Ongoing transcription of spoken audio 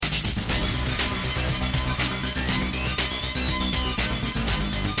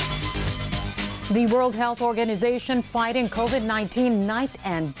The World Health Organization fighting COVID-19 night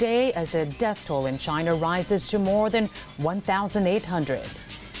and day as a death toll in China rises to more than 1,800.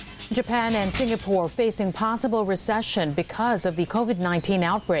 Japan and Singapore facing possible recession because of the COVID-19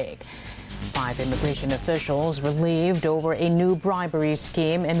 outbreak. 5 immigration officials relieved over a new bribery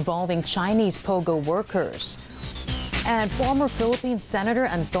scheme involving Chinese POGO workers. And former Philippine Senator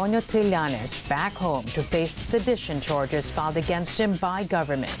Antonio Trillanes back home to face sedition charges filed against him by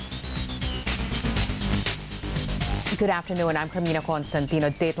government. Good afternoon. I'm Carmina Constantino.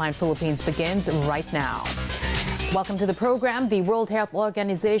 Dateline Philippines begins right now. Welcome to the program. The World Health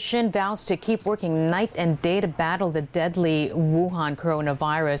Organization vows to keep working night and day to battle the deadly Wuhan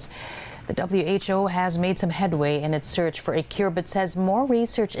coronavirus. The WHO has made some headway in its search for a cure, but says more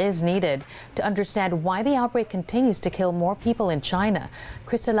research is needed to understand why the outbreak continues to kill more people in China.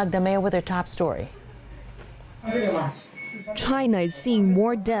 Krista Lagdameo with her top story. China is seeing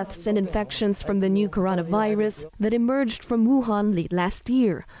more deaths and infections from the new coronavirus that emerged from Wuhan late last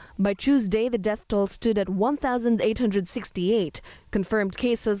year. By Tuesday, the death toll stood at 1,868. Confirmed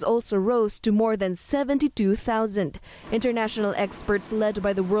cases also rose to more than 72,000. International experts led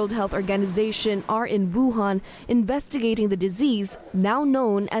by the World Health Organization are in Wuhan investigating the disease now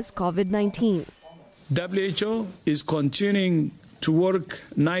known as COVID-19. WHO is continuing to work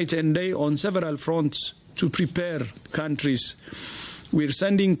night and day on several fronts to prepare countries. We're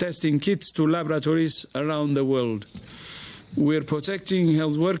sending testing kits to laboratories around the world. We're protecting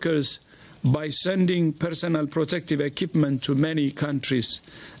health workers by sending personal protective equipment to many countries.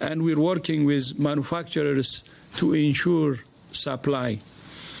 And we're working with manufacturers to ensure supply.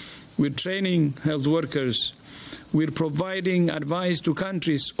 We're training health workers. We're providing advice to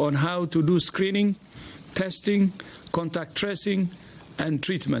countries on how to do screening, testing, contact tracing, and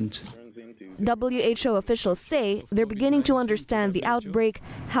treatment. WHO officials say they're beginning to understand the outbreak,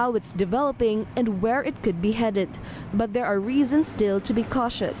 how it's developing, and where it could be headed. But there are reasons still to be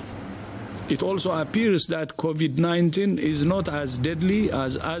cautious. It also appears that COVID-19 is not as deadly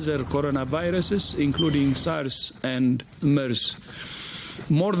as other coronaviruses, including SARS and MERS.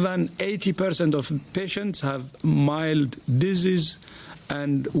 More than 80% of patients have mild disease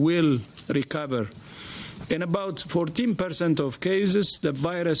and will recover. In about 14% of cases, the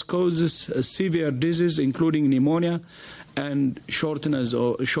virus causes a severe disease, including pneumonia and shortness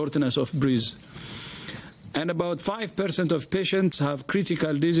of breath. And about 5% of patients have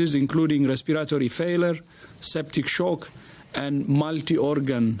critical disease, including respiratory failure, septic shock, and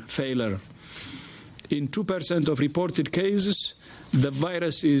multi-organ failure. In 2% of reported cases, the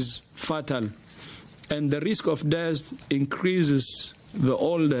virus is fatal, and the risk of death increases the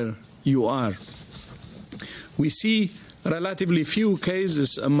older you are. We see relatively few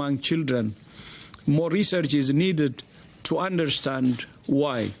cases among children. More research is needed to understand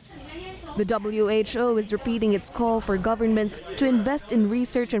why. The WHO is repeating its call for governments to invest in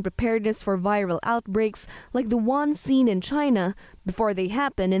research and preparedness for viral outbreaks like the one seen in China before they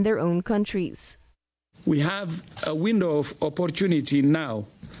happen in their own countries. We have a window of opportunity now.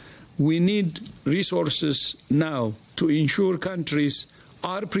 We need resources now to ensure countries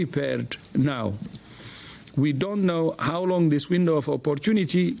are prepared now. We don't know how long this window of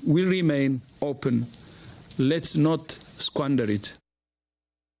opportunity will remain open. Let's not squander it.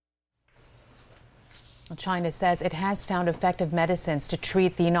 China says it has found effective medicines to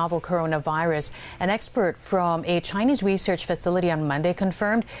treat the novel coronavirus. An expert from a Chinese research facility on Monday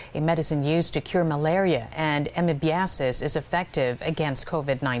confirmed a medicine used to cure malaria and amoebiasis is effective against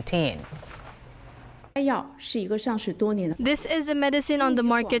COVID-19. This is a medicine on the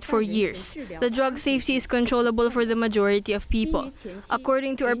market for years. The drug safety is controllable for the majority of people.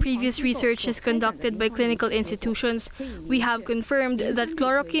 According to our previous researches conducted by clinical institutions, we have confirmed that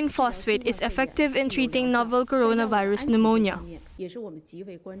chloroquine phosphate is effective in treating novel coronavirus pneumonia.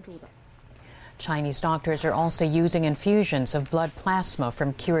 Chinese doctors are also using infusions of blood plasma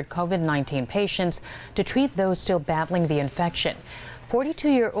from cured COVID-19 patients to treat those still battling the infection.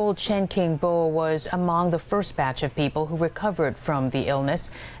 42-year-old Chen Qingbo was among the first batch of people who recovered from the illness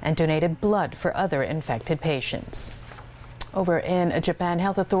and donated blood for other infected patients. Over in Japan,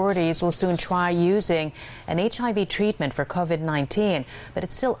 health authorities will soon try using an HIV treatment for COVID-19, but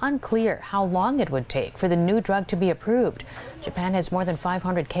it's still unclear how long it would take for the new drug to be approved. Japan has more than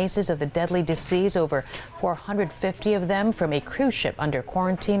 500 cases of the deadly disease, over 450 of them from a cruise ship under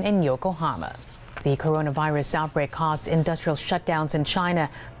quarantine in Yokohama. The coronavirus outbreak caused industrial shutdowns in China.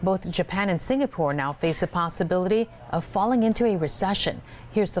 Both Japan and Singapore now face the possibility of falling into a recession.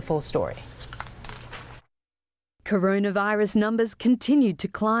 Here's the full story. Coronavirus numbers continued to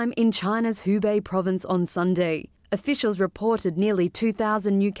climb in China's Hubei province on Sunday. Officials reported nearly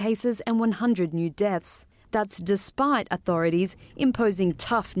 2,000 new cases and 100 new deaths. That's despite authorities imposing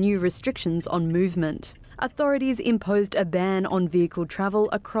tough new restrictions on movement. Authorities imposed a ban on vehicle travel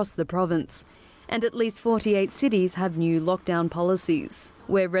across the province. And at least 48 cities have new lockdown policies,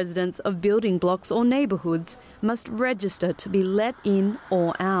 where residents of building blocks or neighbourhoods must register to be let in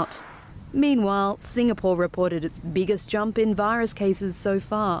or out. Meanwhile, Singapore reported its biggest jump in virus cases so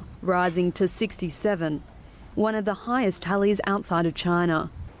far, rising to 67, one of the highest tallies outside of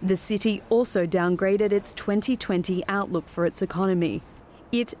China. The city also downgraded its 2020 outlook for its economy.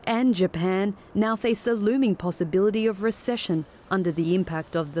 It and Japan now face the looming possibility of recession under the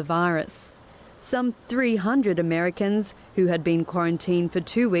impact of the virus. Some 300 Americans who had been quarantined for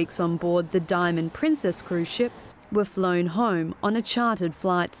 2 weeks on board the Diamond Princess cruise ship were flown home on a chartered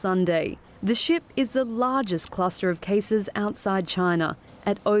flight Sunday. The ship is the largest cluster of cases outside China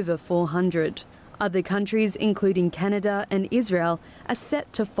at over 400. Other countries, including Canada and Israel, are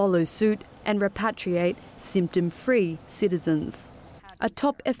set to follow suit and repatriate symptom-free citizens. A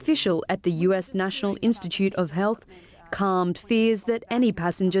top official at the US National Institute of Health calmed fears that any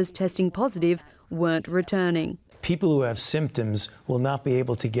passengers testing positive weren't returning. People who have symptoms will not be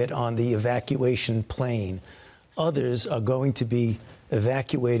able to get on the evacuation plane. Others are going to be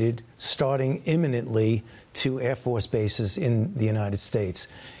evacuated starting imminently to Air Force bases in the United States.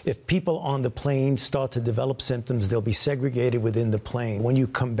 If people on the plane start to develop symptoms, they'll be segregated within the plane. When you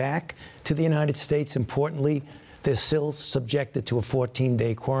come back to the United States, importantly, they're still subjected to a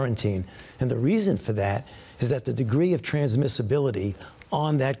 14-day quarantine. And the reason for that is that the degree of transmissibility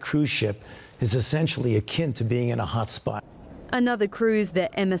on that cruise ship is essentially akin to being in a hot spot. Another cruise, the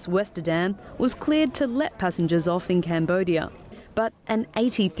MS Westerdam, was cleared to let passengers off in Cambodia. But an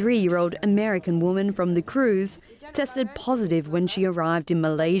 83-year-old American woman from the cruise tested positive when she arrived in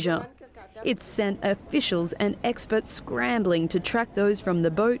Malaysia. It sent officials and experts scrambling to track those from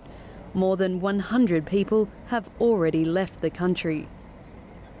the boat. More than 100 people have already left the country.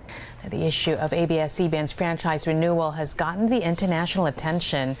 The issue of ABS-CBN's franchise renewal has gotten the international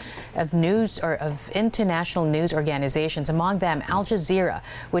attention of international news organizations, among them Al Jazeera,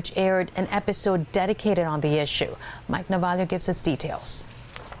 which aired an episode dedicated on the issue. Mike Navallo gives us details.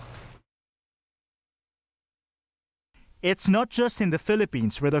 It's not just in the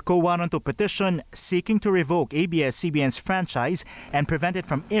Philippines where the Quo Warranto petition seeking to revoke ABS-CBN's franchise and prevent it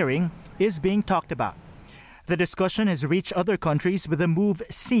from airing is being talked about. The discussion has reached other countries, with the move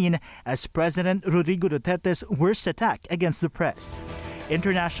seen as President Rodrigo Duterte's worst attack against the press.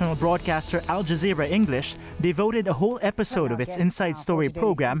 International broadcaster Al Jazeera English devoted a whole episode of its Inside Story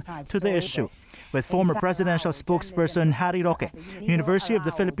program to the issue, with former presidential spokesperson Harry Roque, University of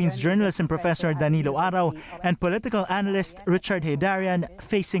the Philippines journalist and professor Danilo Arao, and political analyst Richard Heydarian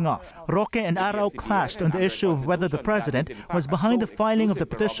facing off. Roque and Arao clashed on the issue of whether the president was behind the filing of the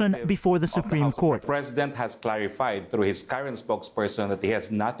petition before the Supreme Court. The president has clarified through his current spokesperson that he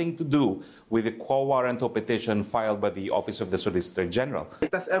has nothing to do with the Quo Warranto petition filed by the Office of the Solicitor General.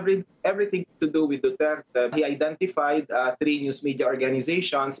 It has everything to do with Duterte. He identified 3 news media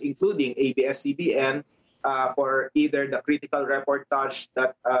organizations, including ABS-CBN, for either the critical reportage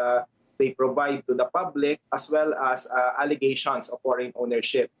that they provide to the public, as well as allegations of foreign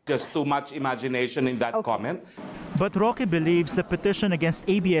ownership. Just too much imagination in that comment. But Roque believes the petition against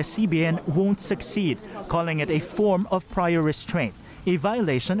ABS-CBN won't succeed, calling it a form of prior restraint, a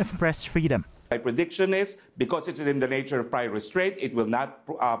violation of press freedom. My prediction is, because it is in the nature of prior restraint, it will not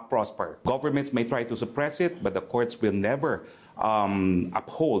prosper. Governments may try to suppress it, but the courts will never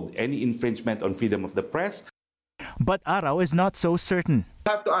uphold any infringement on freedom of the press. But Arao is not so certain.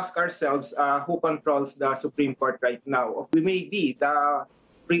 We have to ask ourselves who controls the Supreme Court right now. We may be the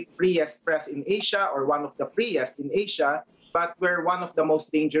freest press in Asia or one of the freest in Asia, but we're one of the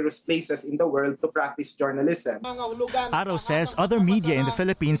most dangerous places in the world to practice journalism. Arao says other media in the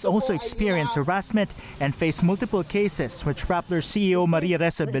Philippines also experience harassment and face multiple cases, which Rappler CEO Maria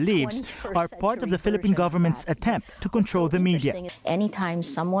Ressa believes are part of the Philippine government's attempt to control the media. Anytime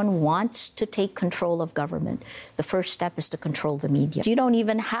someone wants to take control of government, the first step is to control the media. You don't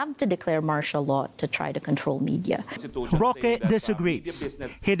even have to declare martial law to try to control media. Roque disagrees.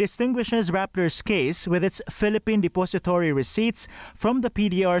 He distinguishes Rappler's case with its Philippine depository receipts from the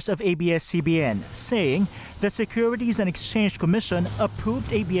PDRs of ABS-CBN, saying the Securities and Exchange Commission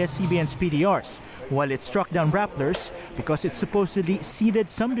approved ABS-CBN's PDRs, while it struck down Rappler's because it supposedly ceded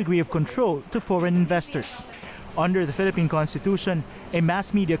some degree of control to foreign investors. Under the Philippine Constitution, a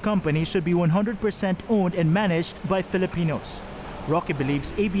mass media company should be 100% owned and managed by Filipinos. Roque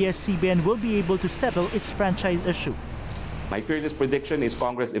believes ABS-CBN will be able to settle its franchise issue. My fearless prediction is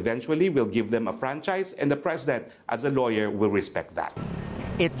Congress eventually will give them a franchise, and the president, as a lawyer, will respect that.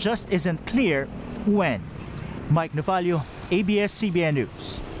 It just isn't clear when. Mike Novalio, ABS-CBN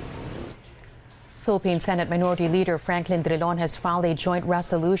News. Philippine Senate Minority Leader Franklin Drilon has filed a joint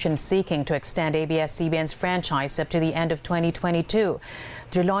resolution seeking to extend ABS-CBN's franchise up to the end of 2022.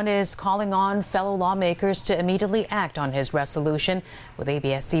 Drilon is calling on fellow lawmakers to immediately act on his resolution, with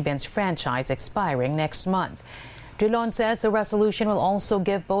ABS-CBN's franchise expiring next month. Drilon says the resolution will also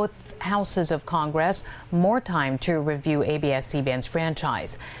give both houses of Congress more time to review ABS-CBN's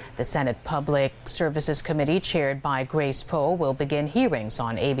franchise. The Senate Public Services Committee, chaired by Grace Poe, will begin hearings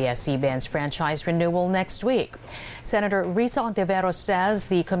on ABS-CBN's franchise renewal next week. Senator Risa Ontiveros says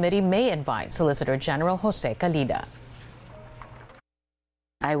the committee may invite Solicitor General Jose Calida.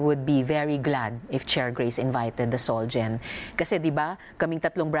 I would be very glad if Chair Grace invited the Solgen. Kasi di ba, kaming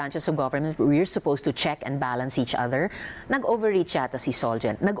tatlong branches of government, we're supposed to check and balance each other. Nag-overreach yata si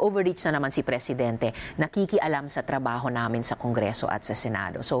Solgen. Nag-overreach na naman si Presidente. Nakikialam sa trabaho namin sa Kongreso at sa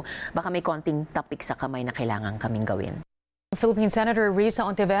Senado. So baka may konting tapik sa kamay na kailangan kaming gawin. Philippine Senator Risa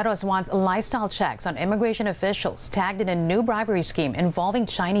Ontiveros wants lifestyle checks on immigration officials tagged in a new bribery scheme involving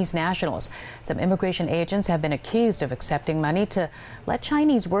Chinese nationals. Some immigration agents have been accused of accepting money to let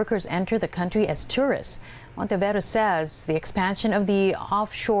Chinese workers enter the country as tourists. Ontiveros says the expansion of the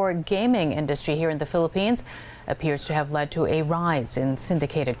offshore gaming industry here in the Philippines appears to have led to a rise in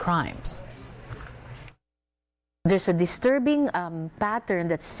syndicated crimes. There's a disturbing pattern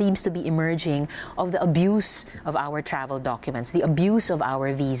that seems to be emerging of the abuse of our travel documents, the abuse of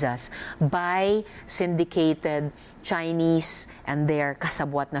our visas by syndicated Chinese and their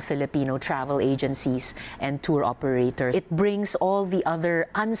kasabwat na Filipino travel agencies and tour operators. It brings all the other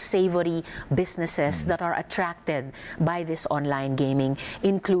unsavory businesses that are attracted by this online gaming,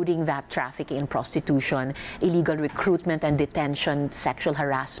 including that trafficking and prostitution, illegal recruitment and detention, sexual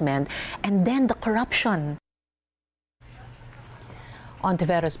harassment, and then the corruption.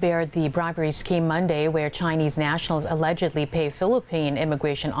 Ontiveros bared the bribery scheme Monday, where Chinese nationals allegedly pay Philippine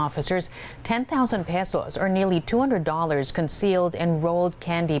immigration officers 10,000 pesos, or nearly $200, concealed in rolled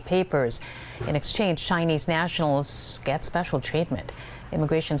candy papers. In exchange, Chinese nationals get special treatment.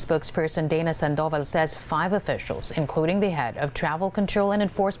 Immigration spokesperson Dana Sandoval says 5 officials, including the head of Travel Control and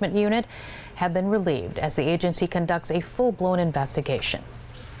Enforcement Unit, have been relieved as the agency conducts a full-blown investigation.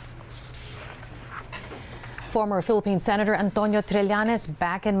 Former Philippine Senator Antonio Trillanes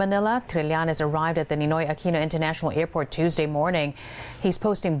back in Manila. Trillanes arrived at the Ninoy Aquino International Airport Tuesday morning. He's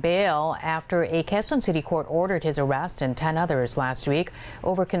posting bail after a Quezon City court ordered his arrest and 10 others last week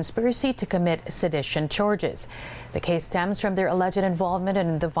over conspiracy to commit sedition charges. The case stems from their alleged involvement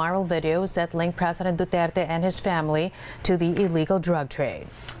in the viral videos that link President Duterte and his family to the illegal drug trade.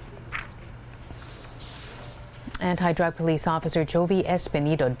 Anti-drug police officer Jovi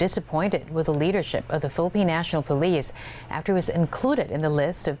Espinido disappointed with the leadership of the Philippine National Police after he was included in the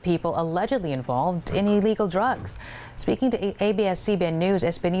list of people allegedly involved in illegal drugs. Speaking to ABS-CBN News,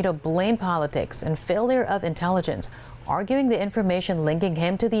 Espinido blamed politics and failure of intelligence, arguing the information linking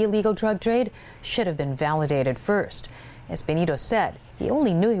him to the illegal drug trade should have been validated first. Espinido said he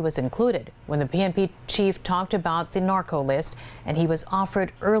only knew he was included when the PNP chief talked about the narco list and he was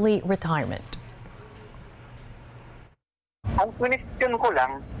offered early retirement. Ang question ko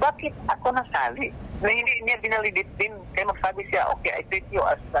lang, bakit ako nasali? Na hindi niya binalidit din, kaya magsabi siya, okay, I treat you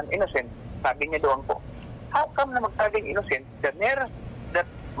as an innocent. Sabi niya doon po. How come na magsabing innocent? The mayor that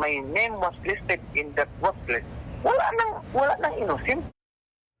my name was listed in that watch list, wala nang innocent.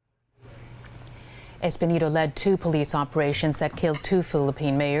 Espinido led 2 police operations that killed 2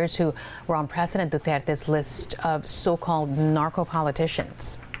 Philippine mayors who were on President Duterte's list of so-called narco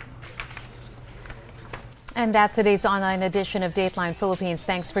politicians. And that's today's online edition of Dateline Philippines.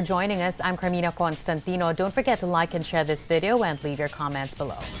 Thanks for joining us. I'm Carmina Constantino. Don't forget to like and share this video and leave your comments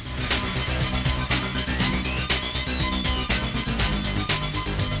below.